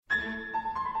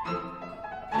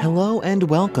Hello and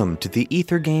welcome to the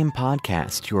Ether Game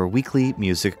Podcast, your weekly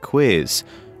music quiz.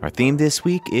 Our theme this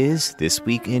week is This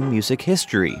Week in Music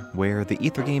History, where the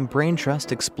Ether Game Brain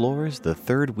Trust explores the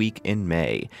third week in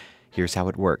May. Here's how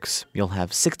it works. You'll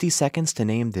have 60 seconds to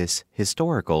name this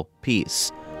historical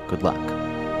piece. Good luck.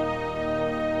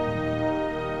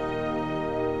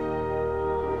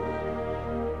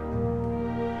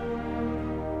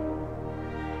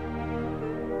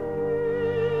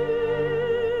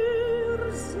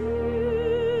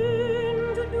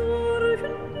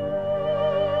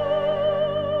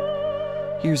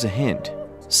 Here's a hint.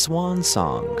 Swan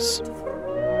songs.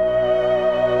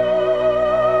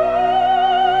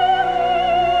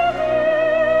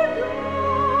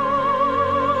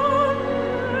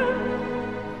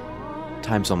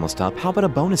 Time's almost up. How about a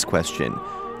bonus question?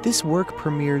 This work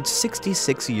premiered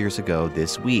 66 years ago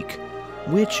this week.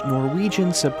 Which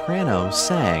Norwegian soprano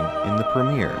sang in the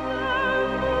premiere?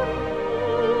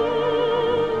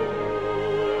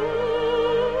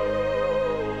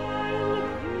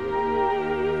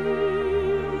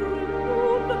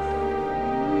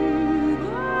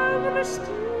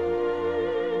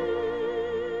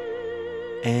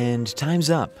 And time's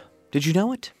up. Did you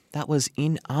know it? That was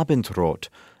In Abendrot,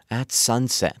 At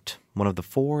Sunset, one of the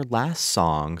four last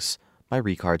songs by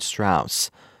Richard Strauss.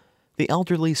 The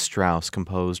elderly Strauss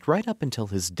composed right up until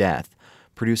his death,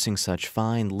 producing such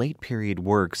fine late-period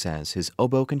works as his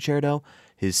Oboe Concerto,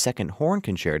 his Second Horn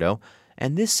Concerto,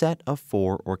 and this set of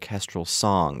four orchestral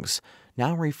songs,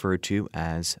 now referred to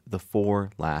as the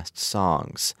Four Last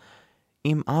Songs.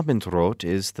 Im Abendrot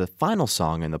is the final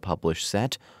song in the published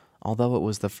set, although it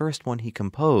was the first one he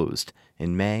composed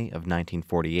in May of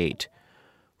 1948.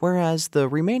 Whereas the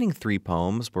remaining three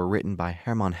poems were written by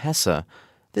Hermann Hesse,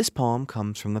 this poem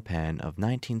comes from the pen of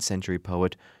 19th century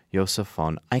poet Joseph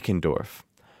von Eichendorff.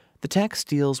 The text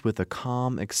deals with a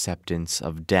calm acceptance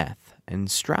of death,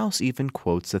 and Strauss even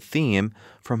quotes a theme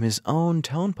from his own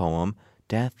tone poem,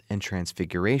 Death and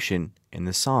Transfiguration, in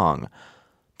the song.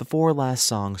 The four last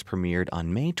songs premiered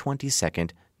on May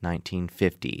 22nd,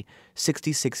 1950,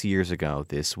 66 years ago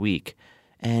this week,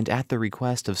 and at the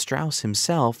request of Strauss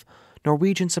himself,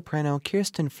 Norwegian soprano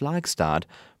Kirsten Flagstad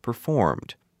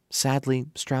performed. Sadly,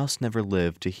 Strauss never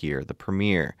lived to hear the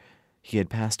premiere. He had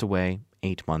passed away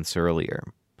 8 months earlier.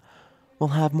 We'll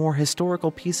have more historical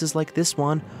pieces like this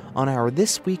one on our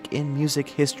This Week in Music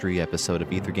History episode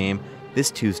of Ether Game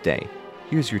this Tuesday.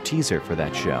 Here's your teaser for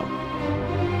that show.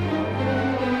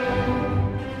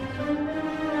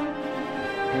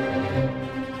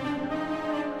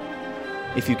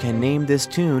 If you can name this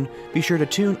tune, be sure to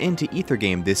tune into Ether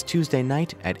Game this Tuesday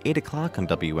night at 8 o'clock on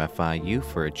WFIU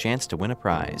for a chance to win a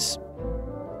prize.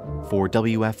 For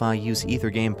WFIU's Ether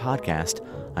Game podcast,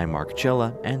 I'm Mark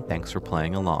Chilla, and thanks for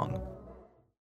playing along.